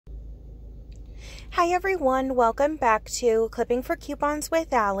Hi everyone, welcome back to Clipping for Coupons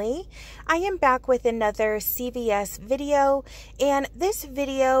with Allie. I am back with another CVS video, and this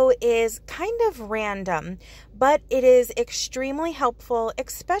video is kind of random, but it is extremely helpful,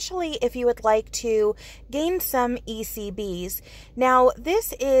 especially if you would like to gain some ECBs. Now,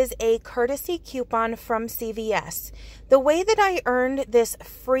 this is a courtesy coupon from CVS. The way that I earned this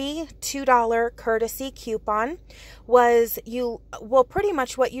free $2 courtesy coupon was pretty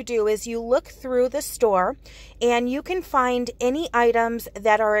much what you do is you look through the store and you can find any items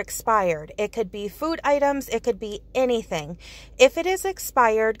that are expired. It could be food items, it could be anything. If it is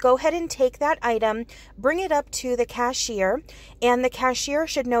expired, go ahead and take that item, bring it up to the cashier, and the cashier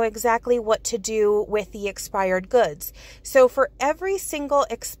should know exactly what to do with the expired goods. So for every single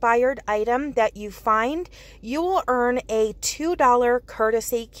expired item that you find, you will earn a $2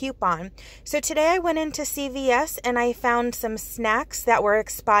 courtesy coupon. So today I went into CVS and I found some snacks that were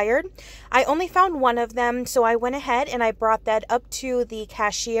expired. I only found one of them, so I went ahead and I brought that up to the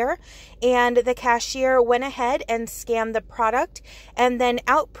cashier, and the cashier went ahead and scanned the product and then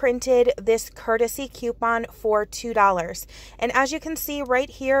outprinted this courtesy coupon for $2. And as you can see right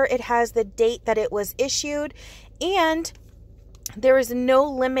here, it has the date that it was issued, and there is no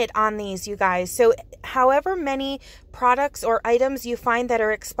limit on these, you guys. So however many products or items you find that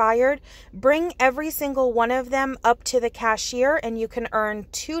are expired, bring every single one of them up to the cashier and you can earn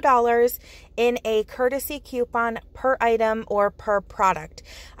 $2 in a courtesy coupon per item or per product.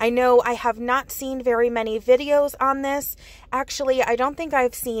 I know I have not seen very many videos on this. Actually, I don't think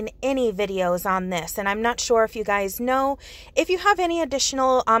I've seen any videos on this, and I'm not sure if you guys know. If you have any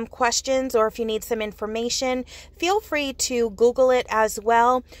additional questions or if you need some information, feel free to Google it as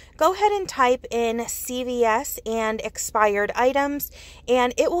well. Go ahead and type in CVS and expired items,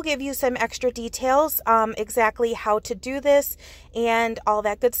 and it will give you some extra details, exactly how to do this and all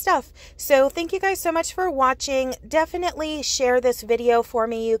that good stuff. So thank you guys so much for watching. Definitely share this video for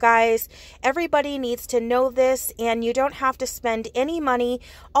me, you guys. Everybody needs to know this, and you don't have to spend any money.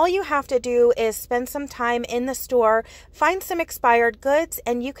 All you have to do is spend some time in the store, find some expired goods,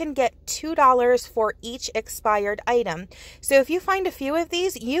 and you can get $2 for each expired item. So if you find a few of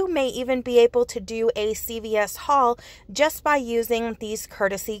these, you may even be able to do a CVS haul just by using these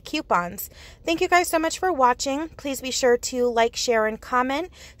courtesy coupons. Thank you guys so much for watching. Please be sure to like, share, and comment.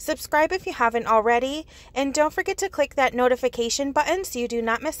 Subscribe if you haven't already, and don't forget to click that notification button so you do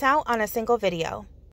not miss out on a single video.